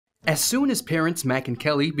As soon as parents Mac and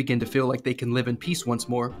Kelly begin to feel like they can live in peace once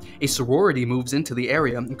more, a sorority moves into the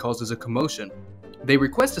area and causes a commotion. They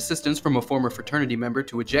request assistance from a former fraternity member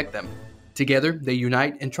to eject them. Together, they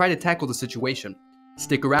unite and try to tackle the situation.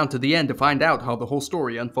 Stick around to the end to find out how the whole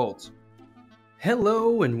story unfolds.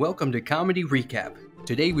 Hello and welcome to Comedy Recap.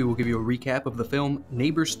 Today we will give you a recap of the film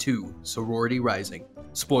Neighbors 2: Sorority Rising.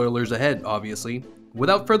 Spoilers ahead, obviously.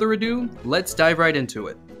 Without further ado, let's dive right into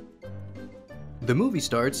it. The movie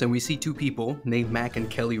starts and we see two people, named Mac and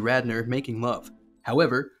Kelly Radner, making love.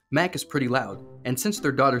 However, Mac is pretty loud, and since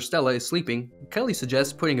their daughter Stella is sleeping, Kelly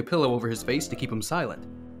suggests putting a pillow over his face to keep him silent.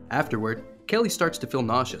 Afterward, Kelly starts to feel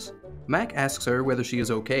nauseous. Mac asks her whether she is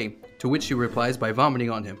okay, to which she replies by vomiting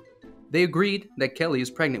on him. They agreed that Kelly is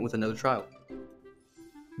pregnant with another child.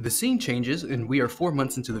 The scene changes and we are 4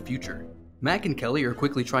 months into the future. Mac and Kelly are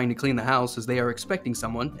quickly trying to clean the house as they are expecting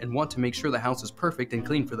someone and want to make sure the house is perfect and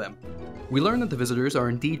clean for them. We learn that the visitors are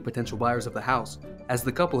indeed potential buyers of the house, as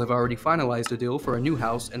the couple have already finalized a deal for a new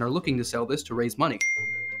house and are looking to sell this to raise money.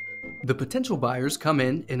 The potential buyers come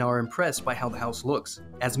in and are impressed by how the house looks,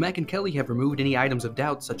 as Mac and Kelly have removed any items of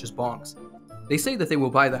doubt such as bongs. They say that they will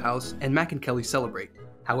buy the house and Mac and Kelly celebrate.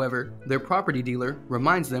 However, their property dealer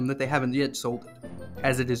reminds them that they haven't yet sold it,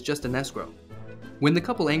 as it is just an escrow. When the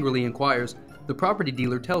couple angrily inquires, the property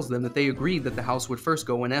dealer tells them that they agreed that the house would first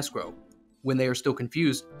go in escrow. When they are still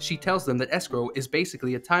confused, she tells them that escrow is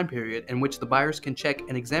basically a time period in which the buyers can check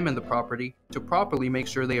and examine the property to properly make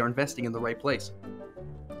sure they are investing in the right place.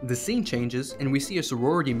 The scene changes and we see a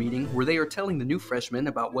sorority meeting where they are telling the new freshmen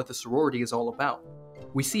about what the sorority is all about.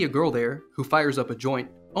 We see a girl there who fires up a joint,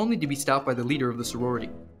 only to be stopped by the leader of the sorority.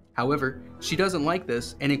 However, she doesn't like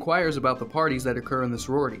this and inquires about the parties that occur in the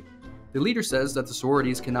sorority. The leader says that the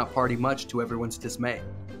sororities cannot party much to everyone's dismay,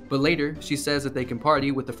 but later she says that they can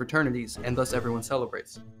party with the fraternities and thus everyone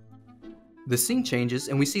celebrates. The scene changes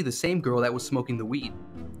and we see the same girl that was smoking the weed.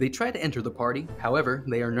 They try to enter the party, however,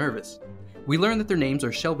 they are nervous. We learn that their names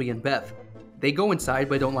are Shelby and Beth. They go inside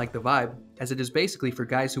but don't like the vibe, as it is basically for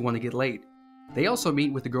guys who want to get laid. They also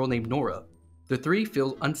meet with a girl named Nora. The three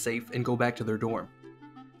feel unsafe and go back to their dorm.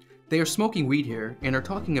 They are smoking weed here and are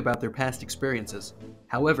talking about their past experiences.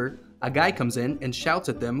 However, a guy comes in and shouts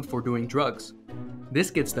at them for doing drugs. This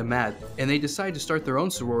gets them mad, and they decide to start their own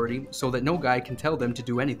sorority so that no guy can tell them to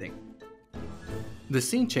do anything. The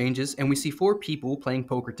scene changes and we see 4 people playing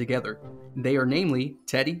poker together. They are namely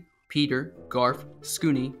Teddy, Peter, Garf,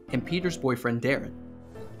 Scooney, and Peter's boyfriend Darren.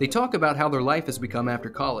 They talk about how their life has become after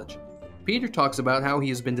college. Peter talks about how he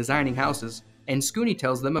has been designing houses, and Scooney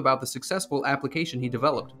tells them about the successful application he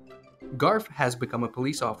developed. Garf has become a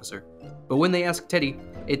police officer, but when they ask Teddy,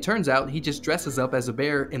 it turns out he just dresses up as a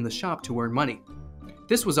bear in the shop to earn money.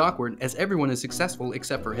 This was awkward as everyone is successful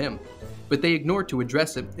except for him, but they ignore to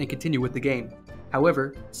address it and continue with the game.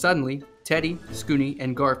 However, suddenly, Teddy, Scooney,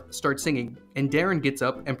 and Garf start singing, and Darren gets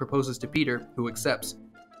up and proposes to Peter, who accepts.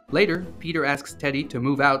 Later, Peter asks Teddy to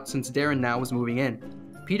move out since Darren now is moving in.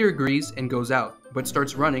 Peter agrees and goes out, but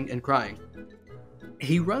starts running and crying.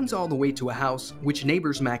 He runs all the way to a house which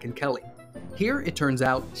neighbors Mac and Kelly. Here it turns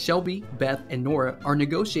out Shelby, Beth, and Nora are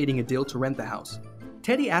negotiating a deal to rent the house.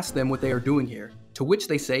 Teddy asks them what they are doing here, to which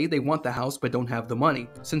they say they want the house but don't have the money,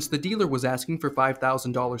 since the dealer was asking for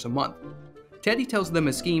 $5,000 a month. Teddy tells them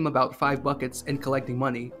a scheme about 5 buckets and collecting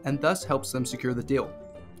money, and thus helps them secure the deal.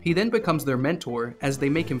 He then becomes their mentor as they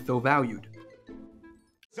make him feel valued.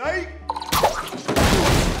 Say?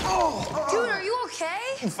 Dude, are you okay?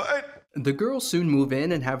 I'm fine. The girls soon move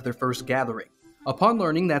in and have their first gathering. Upon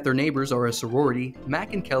learning that their neighbors are a sorority,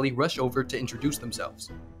 Mac and Kelly rush over to introduce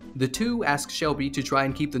themselves. The two ask Shelby to try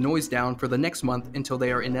and keep the noise down for the next month until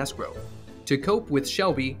they are in escrow. To cope with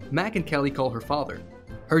Shelby, Mac and Kelly call her father.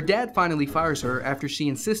 Her dad finally fires her after she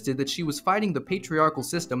insisted that she was fighting the patriarchal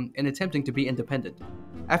system and attempting to be independent.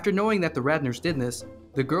 After knowing that the Radners did this,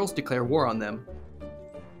 the girls declare war on them.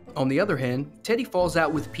 On the other hand, Teddy falls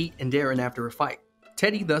out with Pete and Darren after a fight.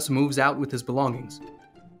 Teddy thus moves out with his belongings.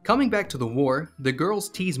 Coming back to the war, the girls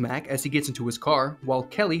tease Mac as he gets into his car, while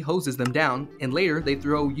Kelly hoses them down, and later they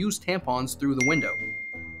throw used tampons through the window.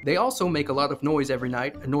 They also make a lot of noise every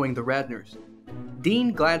night, annoying the Radners.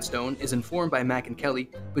 Dean Gladstone is informed by Mac and Kelly,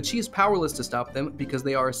 but she is powerless to stop them because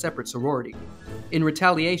they are a separate sorority. In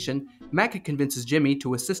retaliation, Mac convinces Jimmy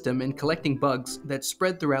to assist him in collecting bugs that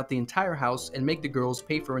spread throughout the entire house and make the girls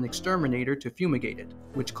pay for an exterminator to fumigate it,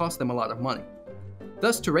 which cost them a lot of money.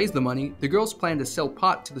 Thus, to raise the money, the girls plan to sell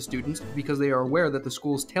pot to the students because they are aware that the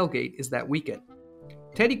school's tailgate is that weekend.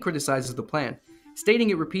 Teddy criticizes the plan, stating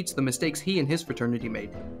it repeats the mistakes he and his fraternity made.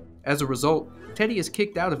 As a result, Teddy is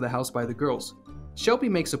kicked out of the house by the girls. Shelby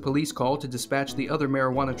makes a police call to dispatch the other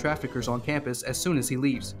marijuana traffickers on campus as soon as he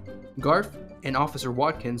leaves. Garf and Officer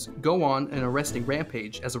Watkins go on an arresting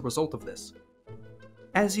rampage as a result of this.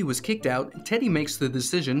 As he was kicked out, Teddy makes the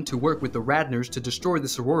decision to work with the Radners to destroy the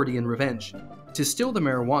sorority in revenge. To steal the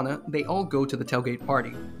marijuana, they all go to the tailgate party.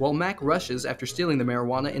 While Mac rushes after stealing the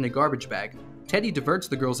marijuana in a garbage bag, Teddy diverts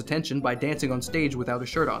the girls' attention by dancing on stage without a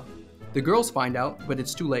shirt on. The girls find out, but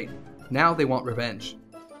it's too late. Now they want revenge.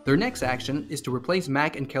 Their next action is to replace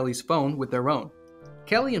Mac and Kelly's phone with their own.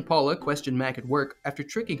 Kelly and Paula question Mac at work after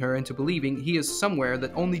tricking her into believing he is somewhere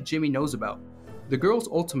that only Jimmy knows about. The girls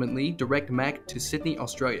ultimately direct Mac to Sydney,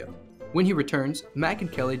 Australia. When he returns, Mac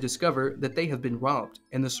and Kelly discover that they have been robbed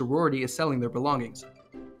and the sorority is selling their belongings.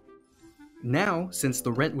 Now, since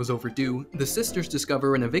the rent was overdue, the sisters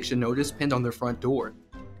discover an eviction notice pinned on their front door.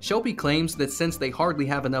 Shelby claims that since they hardly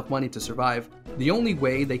have enough money to survive, the only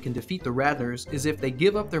way they can defeat the Radners is if they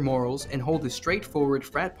give up their morals and hold a straightforward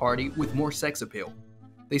frat party with more sex appeal.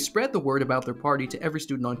 They spread the word about their party to every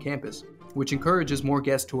student on campus, which encourages more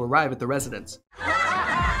guests to arrive at the residence.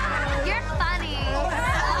 You're funny.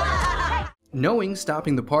 Knowing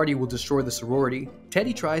stopping the party will destroy the sorority,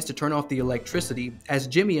 Teddy tries to turn off the electricity as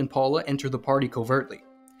Jimmy and Paula enter the party covertly.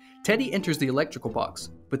 Teddy enters the electrical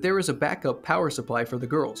box, but there is a backup power supply for the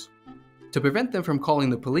girls. To prevent them from calling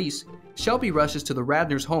the police, Shelby rushes to the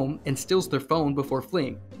Radners' home and steals their phone before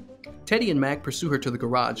fleeing. Teddy and Mac pursue her to the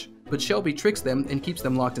garage, but Shelby tricks them and keeps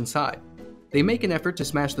them locked inside. They make an effort to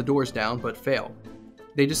smash the doors down, but fail.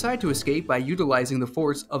 They decide to escape by utilizing the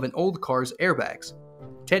force of an old car's airbags.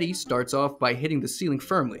 Teddy starts off by hitting the ceiling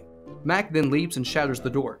firmly. Mac then leaps and shatters the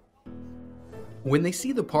door. When they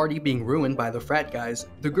see the party being ruined by the frat guys,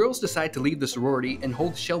 the girls decide to leave the sorority and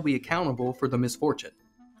hold Shelby accountable for the misfortune.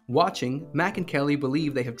 Watching, Mac and Kelly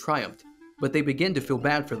believe they have triumphed, but they begin to feel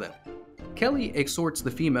bad for them. Kelly exhorts the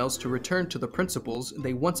females to return to the principles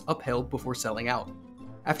they once upheld before selling out.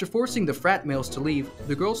 After forcing the frat males to leave,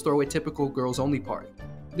 the girls throw a typical girls-only party.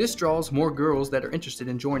 This draws more girls that are interested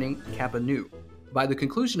in joining Kappa Nu. By the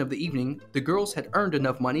conclusion of the evening, the girls had earned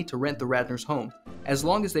enough money to rent the Radners' home. As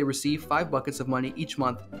long as they receive 5 buckets of money each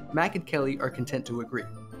month, Mac and Kelly are content to agree.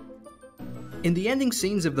 In the ending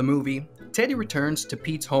scenes of the movie, Teddy returns to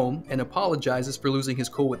Pete's home and apologizes for losing his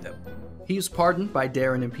cool with him. He is pardoned by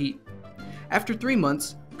Darren and Pete. After 3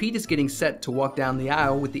 months, Pete is getting set to walk down the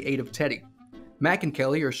aisle with the aid of Teddy. Mac and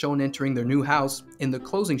Kelly are shown entering their new house in the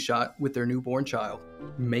closing shot with their newborn child.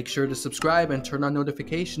 Make sure to subscribe and turn on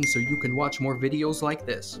notifications so you can watch more videos like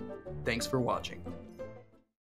this. Thanks for watching.